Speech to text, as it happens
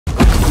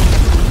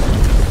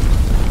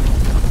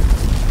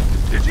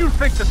You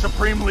think the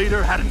Supreme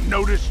Leader hadn't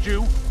noticed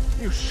you?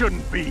 You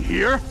shouldn't be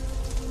here.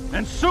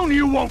 And soon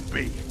you won't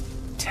be.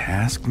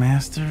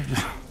 Taskmaster?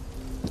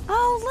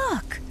 Oh,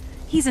 look!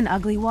 He's an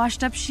ugly,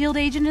 washed-up S.H.I.E.L.D.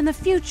 agent in the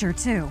future,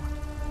 too.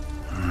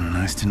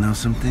 Nice to know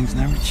some things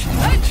never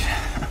change.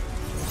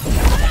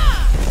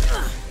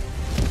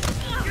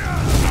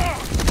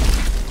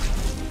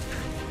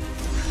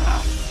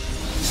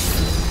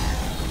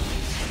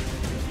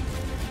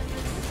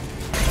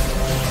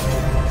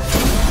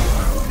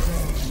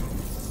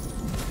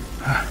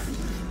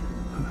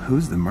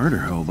 Who's the murder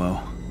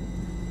hobo?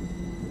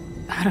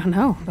 I don't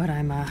know, but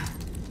I'm,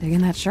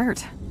 digging that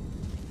shirt.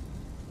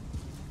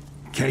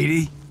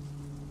 Katie?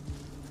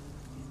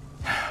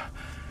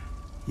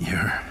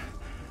 You're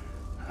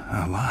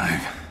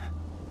alive.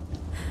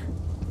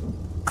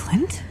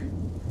 Clint?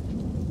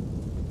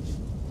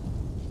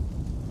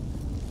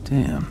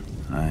 Damn,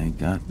 I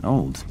got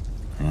old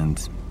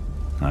and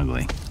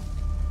ugly.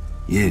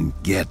 You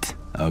didn't get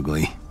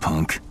ugly,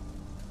 punk.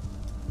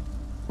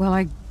 Well,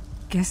 I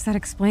guess that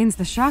explains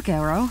the shock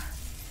arrow.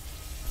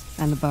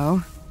 And the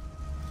bow.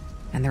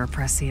 And the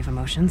repressed sea of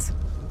emotions.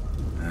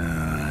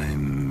 I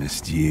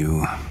missed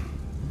you.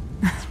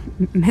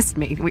 Missed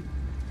me?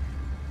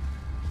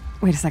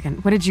 Wait a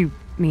second. What did you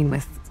mean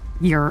with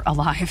you're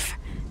alive?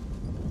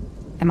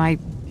 Am I...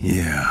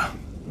 Yeah.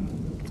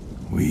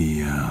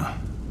 We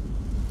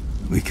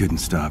couldn't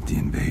stop the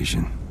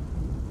invasion.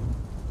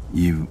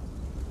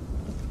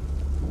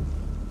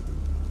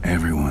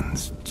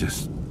 Everyone's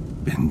just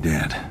been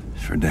dead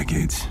for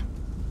decades.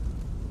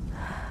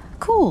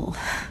 Cool.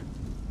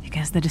 I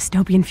guess the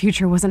dystopian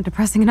future wasn't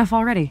depressing enough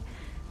already.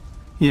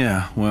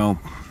 Yeah, well,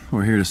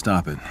 we're here to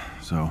stop it.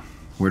 So,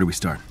 where do we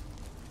start?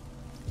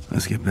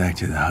 Let's get back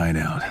to the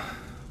hideout,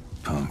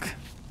 punk.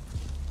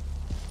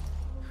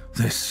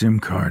 This SIM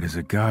card is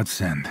a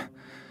godsend.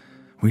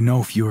 We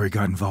know Fury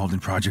got involved in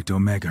Project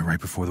Omega right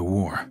before the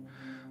war.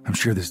 I'm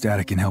sure this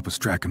data can help us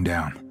track him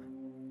down.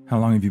 How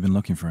long have you been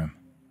looking for him?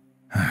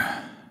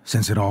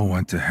 Since it all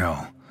went to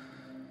hell.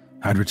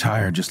 I'd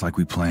retired just like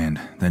we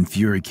planned. Then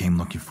Fury came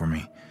looking for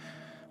me.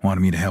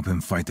 Wanted me to help him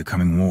fight the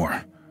coming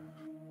war.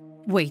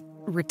 Wait,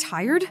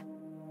 retired?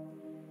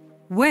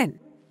 When?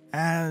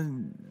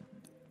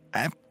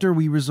 After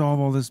we resolve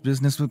all this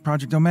business with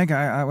Project Omega,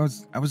 I was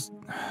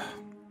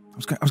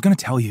gonna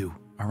tell you,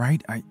 all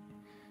right?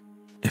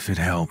 If it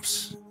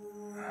helps.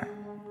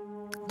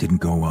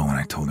 Didn't go well when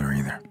I told her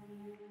either.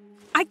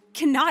 I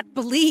cannot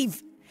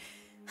believe...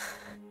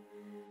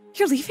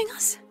 You're leaving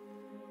us?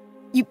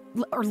 You...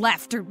 or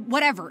left, or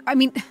whatever. I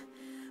mean...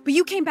 But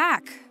you came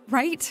back,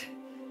 right?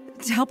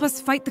 To help us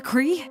fight the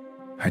Kree?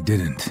 I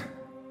didn't.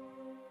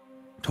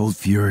 Told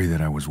Fury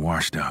that I was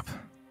washed up.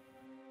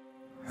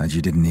 That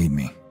you didn't need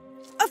me.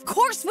 Of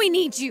course we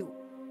need you!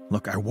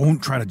 Look, I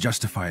won't try to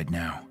justify it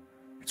now.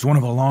 It's one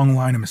of a long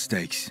line of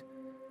mistakes.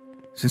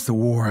 Since the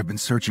war, I've been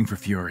searching for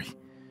Fury.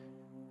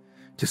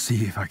 To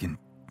see if I can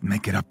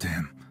make it up to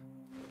him.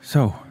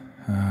 So,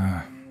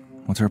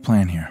 what's our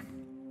plan here?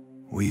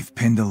 We've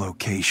pinned a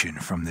location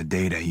from the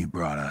data you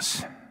brought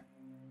us.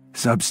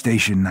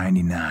 Substation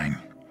 99.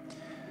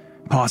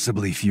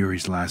 Possibly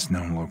Fury's last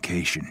known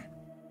location.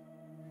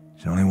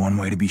 There's only one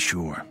way to be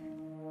sure.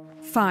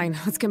 Fine,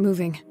 let's get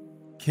moving.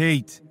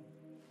 Kate!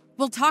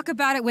 We'll talk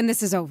about it when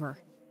this is over.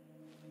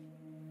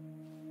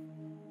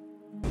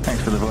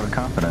 Thanks for the vote of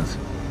confidence.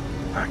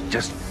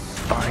 Just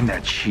find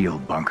that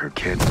shield bunker,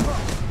 kid.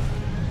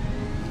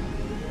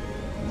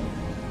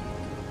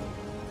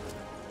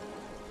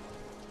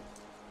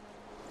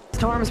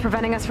 Storm's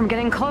preventing us from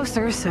getting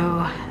closer,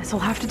 so this'll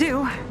have to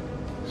do.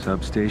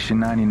 Substation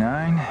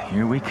 99,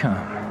 here we come.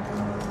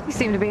 You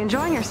seem to be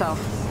enjoying yourself.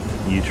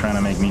 You trying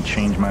to make me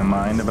change my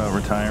mind about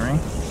retiring?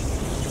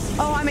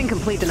 Oh, I'm in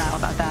complete denial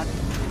about that.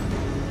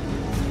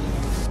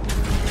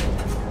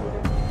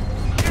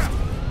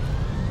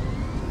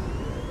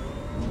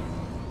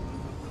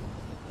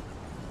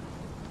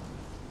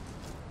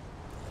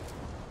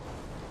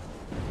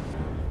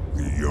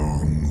 The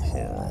young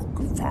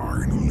hawk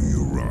finally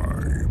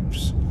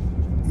arrives.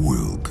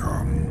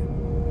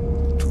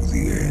 Welcome to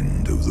the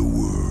end of the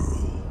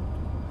world.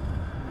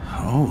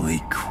 Holy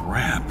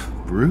crap,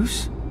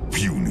 Bruce?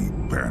 Puny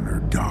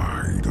Banner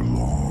died a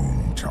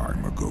long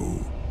time ago.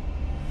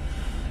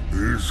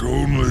 It's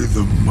only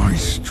the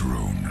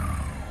Maestro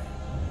now.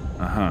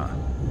 Uh-huh.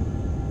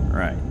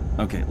 Right.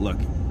 Okay, look,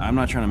 I'm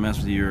not trying to mess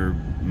with your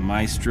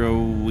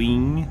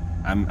maestro-wing.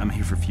 I'm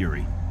here for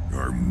Fury.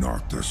 I'm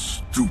not the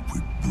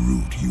stupid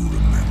brute you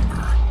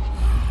remember.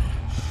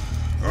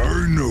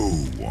 I know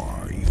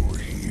why you're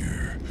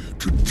here.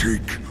 To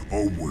take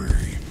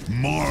away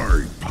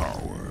my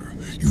power.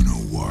 You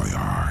know why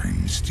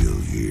I'm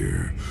still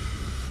here.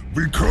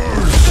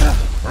 Because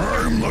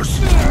I'm the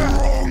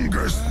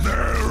strongest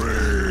there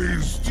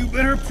is! You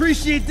better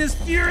appreciate this,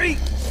 Fury!